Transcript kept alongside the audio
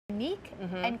Unique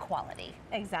and quality.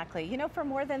 Exactly. You know, for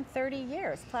more than 30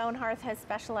 years, Plow and Hearth has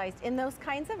specialized in those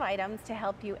kinds of items to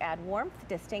help you add warmth,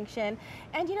 distinction,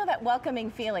 and you know, that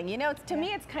welcoming feeling. You know, to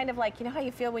me, it's kind of like, you know how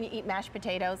you feel when you eat mashed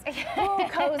potatoes? Oh,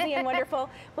 cozy and wonderful.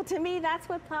 Well, to me, that's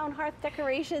what Plow and Hearth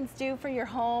decorations do for your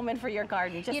home and for your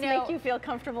garden. Just make you feel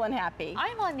comfortable and happy.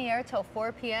 I'm on the air till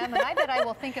 4 p.m. and I bet I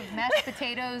will think of mashed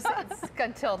potatoes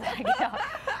until then. You know.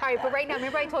 All right, but right now,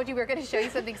 remember I told you we were going to show you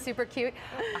something super cute?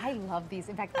 I love these.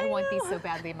 In fact, I want these so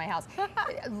badly in my house.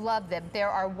 Love them. There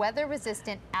are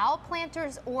weather-resistant owl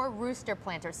planters or rooster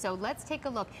planters. So let's take a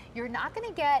look. You're not going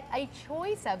to get a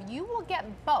choice of, you will get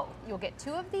both. You'll get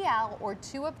 2 of the owl or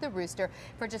 2 of the rooster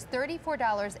for just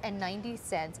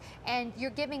 $34.90. And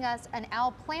you're giving us an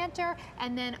owl planter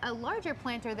and then a larger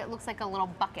planter that looks like a little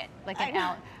bucket, like an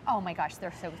owl. Oh my gosh,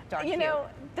 they're so darn cute. You know,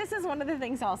 this is one of the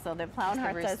things also that Plow and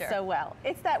Hearth does so well.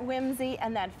 It's that whimsy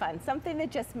and that fun, something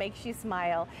that just makes you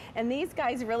smile. And these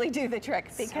guys really do the trick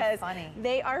because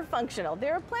they are functional.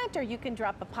 They're a planter. You can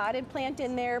drop a potted plant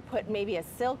in there, put maybe a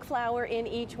silk flower in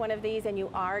each one of these, and you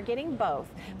are getting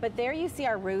both. But there you see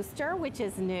our rooster, which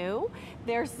is new.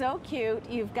 They're so cute.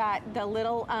 You've got the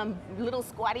little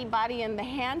squatty body and the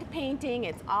hand painting.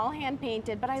 It's all hand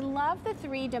painted, but I love the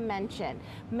 3-dimension.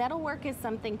 Metalwork is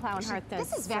something Plow and Hearth does.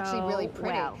 This is actually really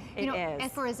pretty. Well. It is.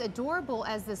 And for as adorable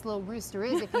as this little rooster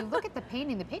is, if you look at the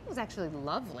painting is actually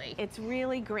lovely. It's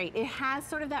really great. It has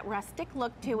sort of that rustic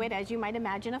look to it, as you might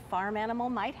imagine a farm animal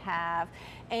might have.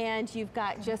 And you've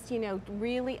got just, you know,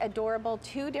 really adorable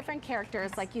 2 different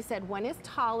characters. Like you said, one is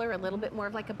taller, a little bit more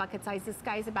of like a bucket size. This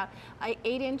guy's about 8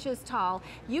 inches tall.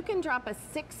 You can drop a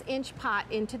 6-inch pot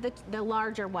into the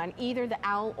larger one, either the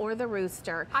owl or the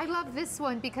rooster. I love this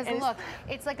one because look,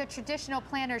 it's like a traditional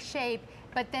planter shape,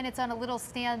 but then it's on a little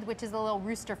stand, which is a little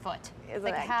rooster foot. Isn't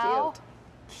like that how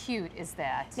cute is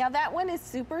that? Now that one is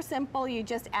super simple. You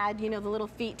just add, you know, the little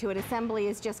feet to it. Assembly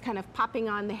is just kind of popping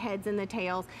on the heads and the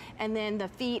tails, and then the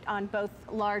feet on both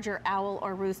larger owl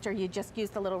or rooster, you just use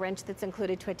the little wrench that's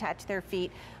included to attach their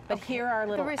feet. But here are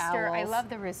little rooster, owls. I love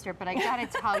the rooster, but I gotta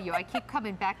tell you, I keep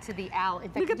coming back to the owl. In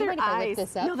fact, look at their eyes.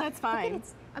 This up? No, that's fine.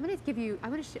 I'm gonna give you, I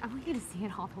want you to see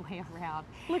it all the way around.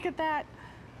 Look at that.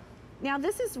 Now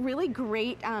this is really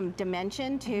great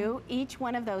dimension too. Each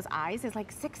one of those eyes is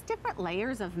like 6 different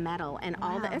layers of metal, and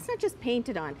all that. It's not just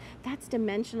painted on. That's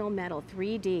dimensional metal,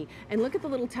 3D. And look at the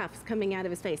little tufts coming out of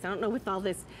his face. I don't know with all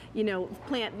this, you know,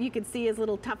 plant, you could see his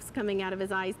little tufts coming out of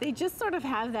his eyes. They just sort of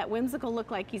have that whimsical look,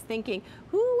 like he's thinking,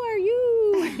 "Who are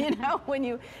you?" You know, when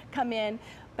you come in.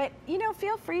 But, you know,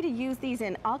 feel free to use these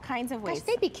in all kinds of ways. Gosh,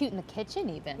 they'd be cute in the kitchen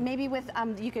even. Maybe with,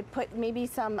 you could put maybe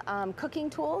some cooking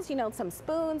tools, you know, some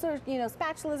spoons or, you know,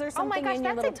 spatulas or something in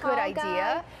your little tall guy. Oh my gosh, that's a good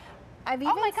idea. I've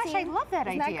even oh my gosh, seen, I love that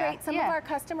idea. Isn't that great? Some of our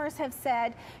customers have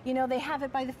said, you know, they have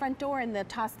it by the front door and they'll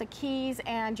toss the keys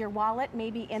and your wallet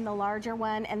maybe in the larger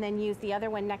one and then use the other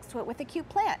one next to it with a cute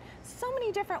plant. So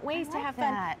many different ways to have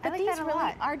fun. But these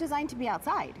really are designed to be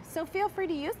outside. So feel free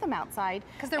to use them outside.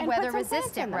 Because they're weather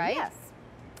resistant, right? Yes.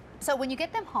 So when you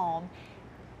get them home,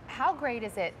 how great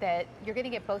is it that you're going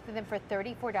to get both of them for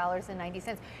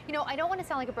 $34.90? You know, I don't want to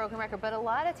sound like a broken record, but a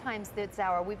lot of times this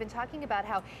hour we've been talking about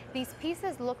how these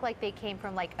pieces look like they came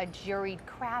from like a juried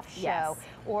craft show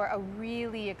or a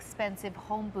really expensive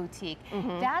home boutique.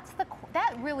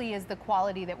 That really is the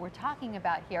quality that we're talking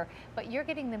about here. But you're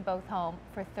getting them both home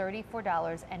for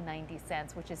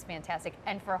 $34.90, which is fantastic.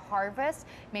 And for harvest,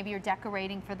 maybe you're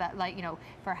decorating for that, like, you know,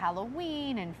 for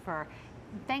Halloween and for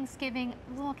Thanksgiving.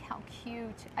 Look how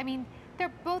cute. I mean,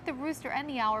 they're both, the rooster and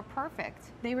the owl, are perfect.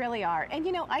 They really are. And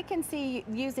you know, I can see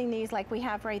using these like we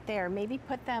have right there. Maybe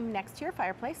put them next to your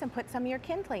fireplace and put some of your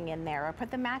kindling in there, or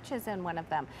put the matches in one of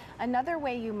them. Another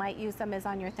way you might use them is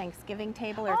on your Thanksgiving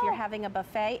table, or if you're having a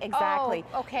buffet. Exactly.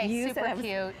 Oh, okay, super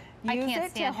cute. I can't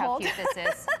stand how cute this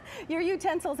is. Your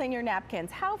utensils and your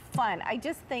napkins. How fun. I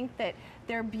just think that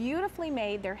they're beautifully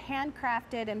made, they're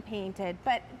handcrafted and painted,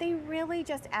 but they really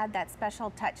just add that special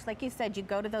touch. Like you said, you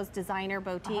go to those designer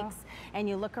boutiques and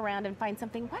you look around and find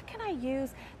something, what can I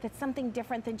use that's something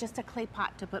different than just a clay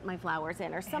pot to put my flowers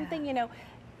in, or something, you know,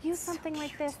 use something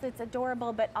like this that's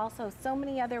adorable, but also so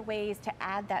many other ways to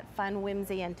add that fun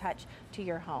whimsy and touch to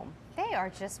your home. They are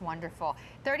just wonderful.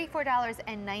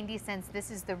 $34.90. This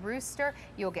is the rooster.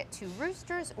 You'll get 2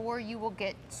 roosters or you will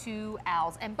get 2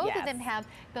 owls. And both of them have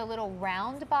the little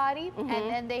round body, and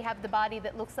then they have the body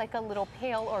that looks like a little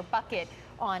pail or bucket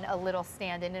on a little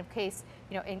stand. And in case,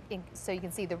 you know, so you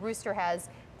can see the rooster has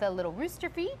the little rooster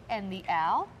feet and the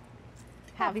owl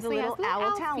have these little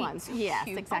owl talons. Yes,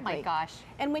 exactly. Oh my gosh.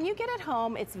 And when you get it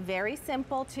home, it's very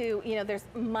simple to, there's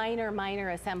minor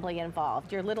assembly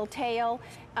involved. Your little tail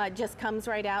just comes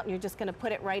right out, and you're just going to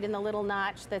put it right in the little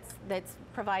notch that's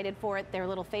provided for it. Their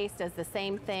little face does the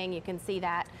same thing. You can see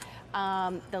that.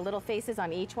 The little faces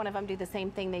on each one of them do the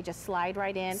same thing. They just slide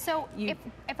right in. So if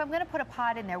I'm going to put a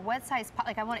pot in there, what size pot?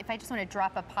 Like if I just want to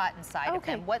drop a pot inside of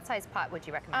them, what size pot would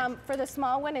you recommend? For the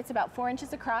small one, it's about 4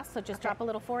 inches across. So just drop a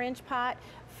little 4-inch pot.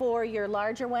 For your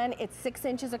larger one, it's 6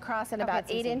 inches across and about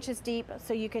 8 inches deep.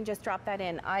 So you can just drop that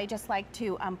in. I just like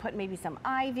to put maybe some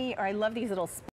ivy, or I love these little